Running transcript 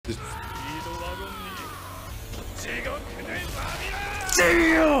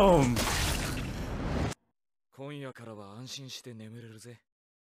Damn! Bro,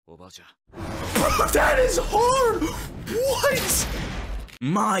 that is hard! What?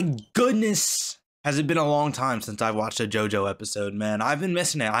 My goodness! Has it been a long time since I've watched a JoJo episode, man? I've been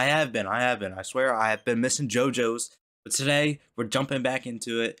missing it. I have been. I swear I have been missing JoJo's. But today, we're jumping back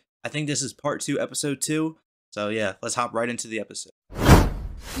into it. I think this is part 2, episode 2. So yeah, let's hop right into the episode.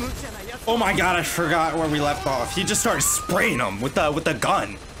 Oh my god, I forgot where we left off. He just started spraying him with the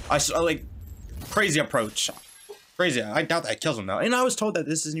gun. I saw, like, crazy approach. Crazy. I doubt that kills him though. And I was told that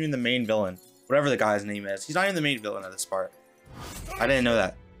this isn't even the main villain. Whatever the guy's name is. He's not even the main villain of this part. I didn't know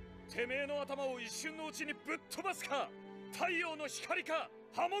that.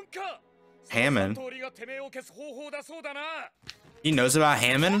 Hammond? He knows about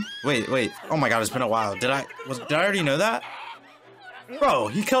Hammond? Wait. Oh my god, it's been a while. Did I already know that? Bro,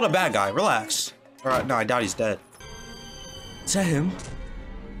 he killed a bad guy. Relax. Alright, no, I doubt he's dead. Is that him?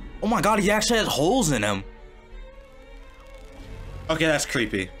 Oh my god, he actually has holes in him. Okay, that's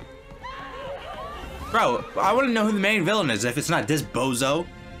creepy. Bro, I want to know who the main villain is if it's not this bozo.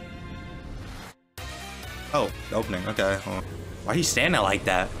 Oh, the opening. Okay. Why are you standing like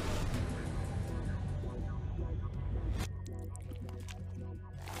that?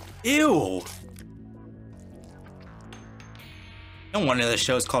 Ew. No wonder this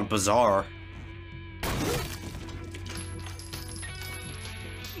show is called Bizarre.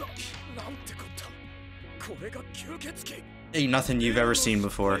 Ain't nothing you've ever seen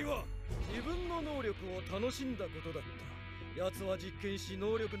before.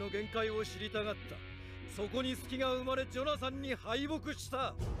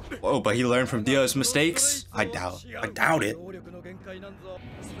 Oh, but he learned from Dio's mistakes? I doubt it.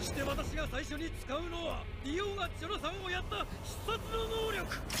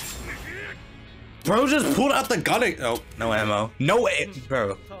 Bro just pulled out the gun. Oh, no ammo. No ammo,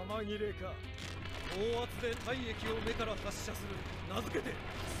 bro.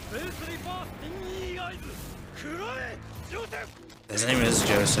 His name is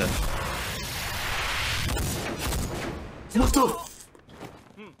Joseph. What the?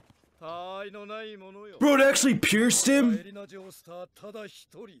 Bro, it actually pierced him?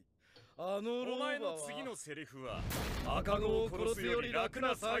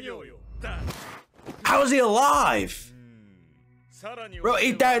 How is he alive? Bro,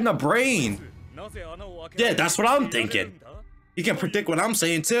 ate that in the brain. Yeah, that's what I'm thinking. You can predict what I'm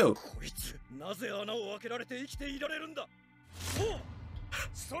saying too.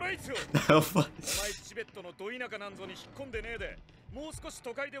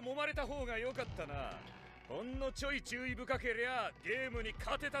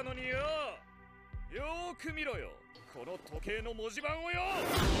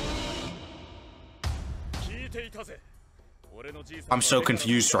 I'm so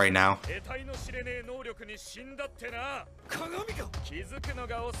confused right now.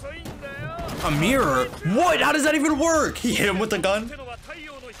 A mirror? What? How does that even work? He hit him with the gun?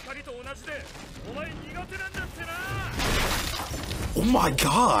 Oh my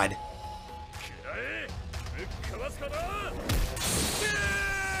god.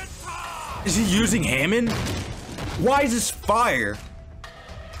 Is he using Hammond? Why is this fire?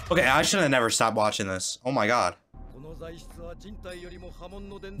 Okay, I should have never stopped watching this. Oh my god.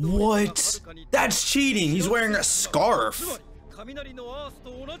 What? That's cheating. He's wearing a scarf.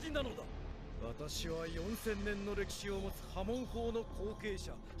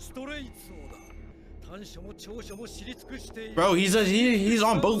 Bro, he's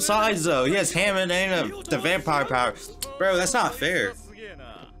on both sides though. He has Hammond and the vampire power. Bro, that's not fair.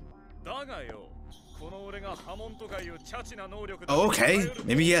 Oh, okay.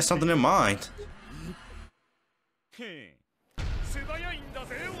 Maybe he has something in mind.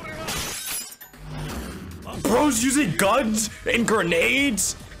 Bro's using guns and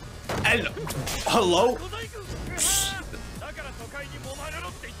grenades and hello?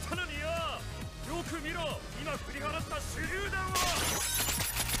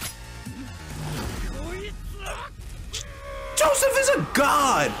 Joseph is a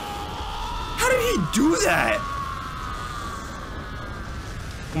god! How did he do that?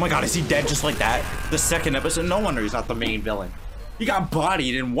 Oh my god, is he dead just like that? The second episode? No wonder he's not the main villain. He got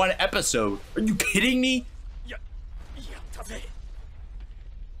bodied in one episode. Are you kidding me?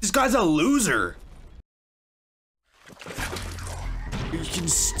 This guy's a loser. He can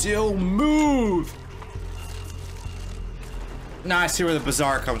still move. Now I see where the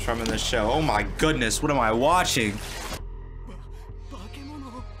bizarre comes from in this show. Oh my goodness, what am I watching?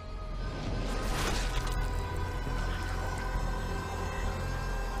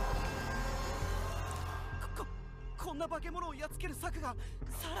 そんな化け物をやっつける策が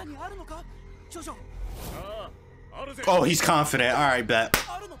さらにあるのか？ジョジョ。Oh, he's confident. All right, bet.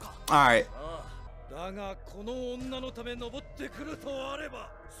 あるのか？ All right. だがこの女のため登ってくるとあれば、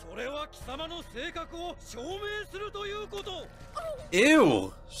それは貴様の性格を証明するということ。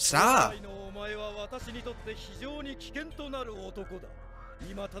 Ew. Stop. お前は私にとって非常に危険となる男だ。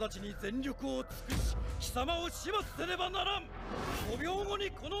今直ちに全力を尽くし貴様を始末せねばならん。5秒後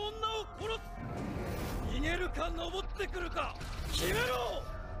にこの女を殺す。逃げるか登ってくるか決めろ。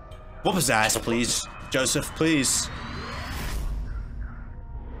 Whoop his ass, please. Joseph, please.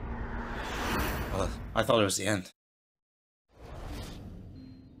 I thought it was the end.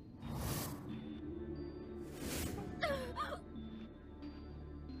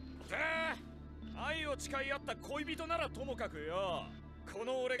 愛を誓い合った恋人ならともかくよ。こ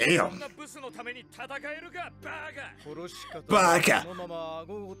の俺がそんなブスのために戦えるかバカ。殺し方バカ。そのまま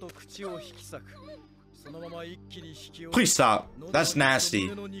顎ごと口を引き裂く。そのまま一気に引き Please stop. That's nasty.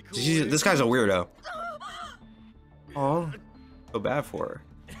 This guy's a weirdo. Oh, so bad for her.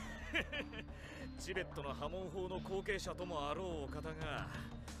 チベットの破門法の後継者ともあろうお方が、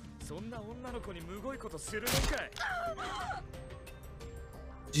そんな女の子にむごいことするのかい。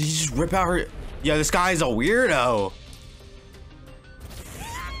 Did he just rip out her? Yeah, this guy's a weirdo.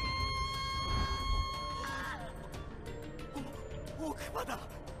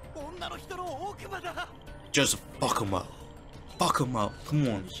 Just fuck him up. Fuck him up. Come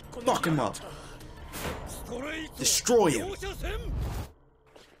on. Fuck him up. Destroy him.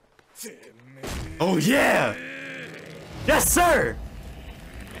 Oh yeah. Yes, sir.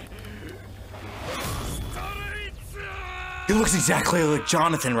 He looks exactly like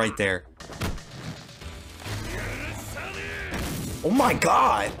Jonathan right there. Oh my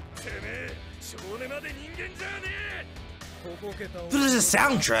god. This is a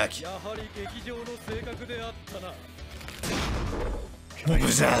soundtrack. What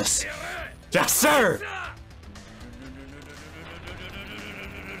was this? Yes, sir.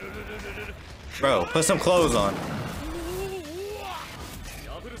 Bro, put some clothes on.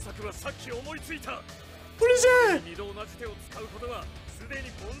 What is that?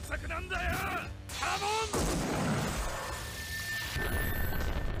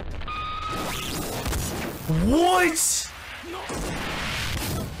 What?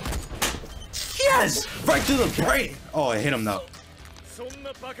 Yes! Right to the brain! Oh, I hit him though.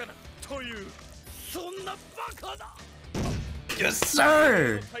 Yes,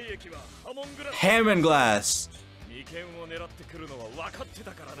 sir! Hammond glass.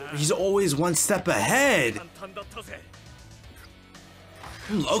 He's always one step ahead.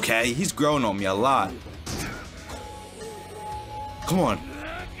 Okay, he's growing on me a lot. Come on.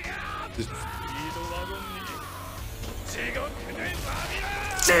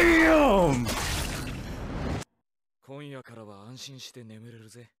 Damn!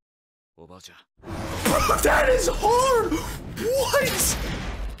 Bro, that is hard! What?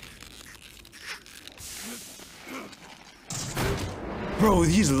 Bro,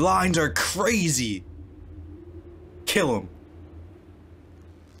 these lines are crazy. Kill him.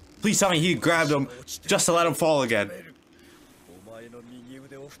 Please tell me he grabbed him just to let him fall again.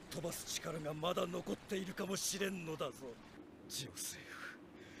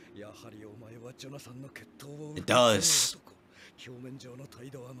 It does. 表面上の態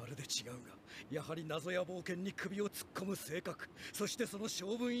度はまるで違うが、やはり謎や冒険に首を突っ込む性格、そしてその性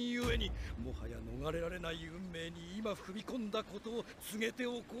分ゆえにもはや逃れられない運命に今踏み込んだことを告げて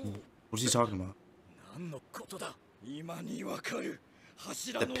おこう。 What's he talking about? 何のことだ。今にわかる。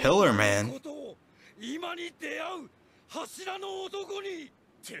柱の The Pillar Man. ことを今に出会う柱の男に。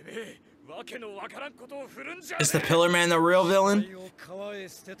てめえ、わけのわからんことを振るんじゃねえ。 Is the Pillar Man the real villain? 川へ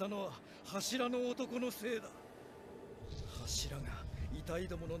捨てたのは柱の男のせいだ。 柱が痛い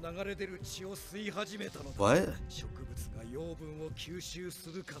どもの流れ出る血を吸い始めたのだ。 What? 植物が養分を吸収す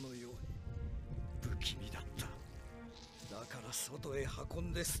るかのように不気味だった。だから外へ運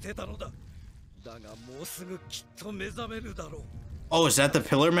んで捨てたのだ。だがもうすぐきっと目覚めるだろう。 Oh, is that the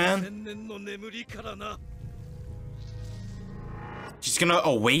Pillar Man? 千年の眠りからな。 She's gonna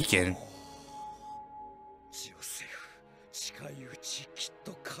awaken. ジョセフ、近いうちきっ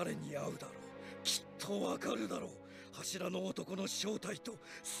と彼に会うだろう。きっとわかるだろう。 柱の男の正体と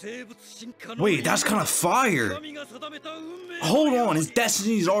生物進化の Wait, that's kind of fire. Hold on, his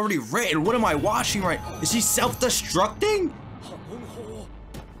destiny is already written. What am I watching right? Is he self-destructing?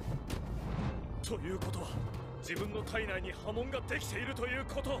 ということは自分の体内に波紋ができているという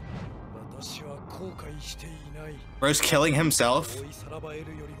こと。私は後悔していない。 Bro's killing himself. 追いさらばえる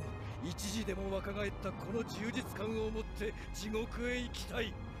よりも一時でも若返ったこの充実感を持って地獄へ行きた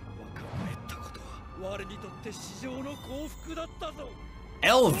い。若返ったことは我にとって史上の幸福だったぞ。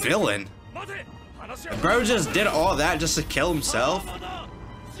 L villain? 待て、話は Bro just did all that just to kill himself? まだ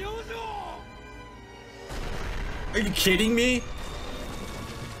ジョジョ Are you kidding me?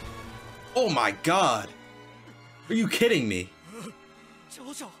 Oh my god. Are you kidding me? ジ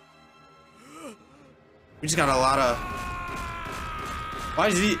ョジョ We just got a lot of... Why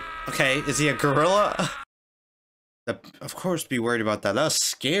is he... Okay, is he a gorilla? Of course be worried about that. That's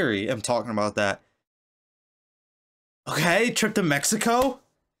scary. I'm talking about that. Okay, trip to Mexico?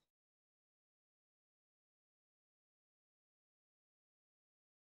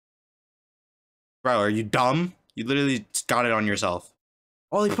 Bro, are you dumb? You literally got it on yourself.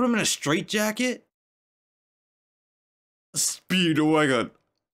 Oh, they put him in a straitjacket? Speed, oh my god.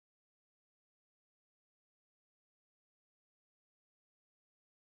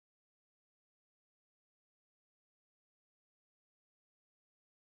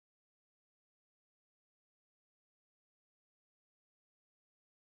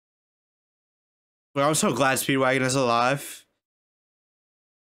 Well, I'm so glad Speedwagon is alive.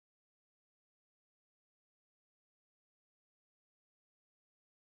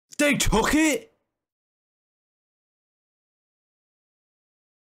 They took it?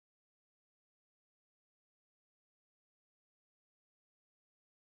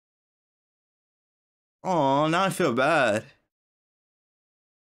 Oh, now I feel bad.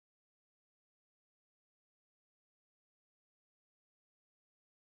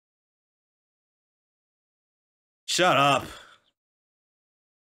 Shut up.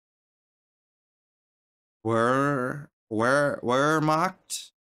 Were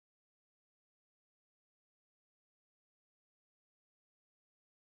mocked?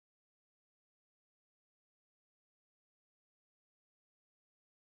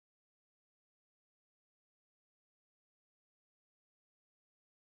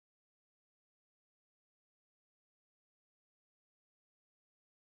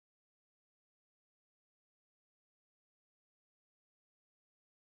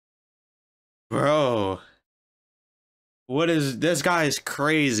 Bro. What is this guy is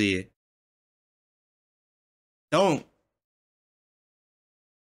crazy. Don't.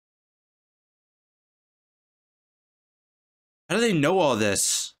 How do they know all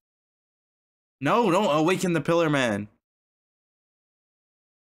this? No, don't awaken the Pillar Man.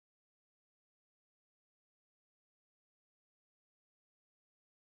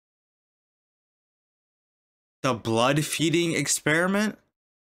 The blood feeding experiment?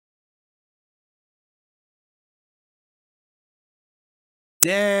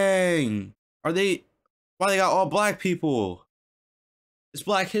 Dang. Are they... Why they got all black people? It's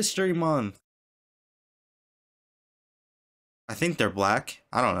Black History Month. I think they're black.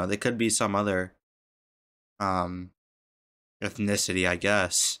 I don't know. They could be some other ethnicity, I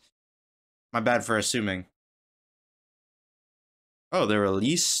guess. My bad for assuming. Oh, they're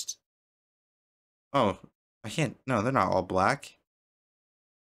released? Oh, I can't... No, they're not all black.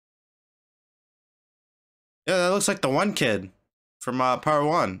 Yeah, that looks like the one kid from Part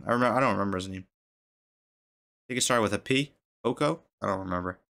 1. I don't remember his name. I think it started with a P. Oko? I don't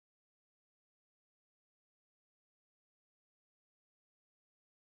remember.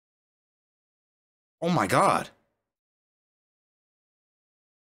 Oh my god.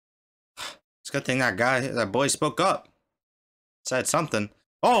 It's a good thing that boy spoke up. Said something.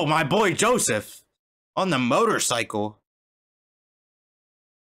 Oh, my boy Joseph! On the motorcycle.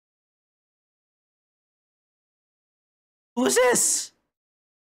 Who is this?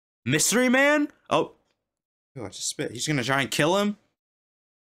 Mystery Man? Oh. Oh, I just spit. He's gonna try and kill him?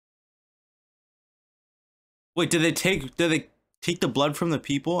 Wait, did they take the blood from the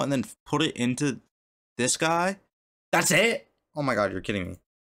people and then put it into this guy? That's it? Oh my god, you're kidding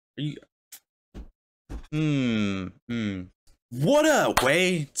me. Are you... What a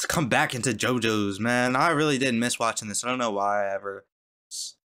way to come back into JoJo's, man. I really did miss watching this. I don't know why I ever...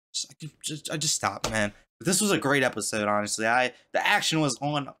 I just stopped, man. But this was a great episode, honestly. The action was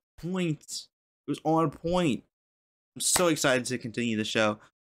on point. It was on point. I'm so excited to continue the show.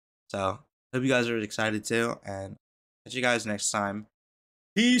 So, hope you guys are excited too. And catch you guys next time.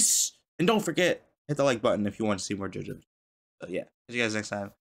 Peace. And don't forget, hit the like button if you want to see more JoJo. So yeah, catch you guys next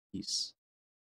time. Peace.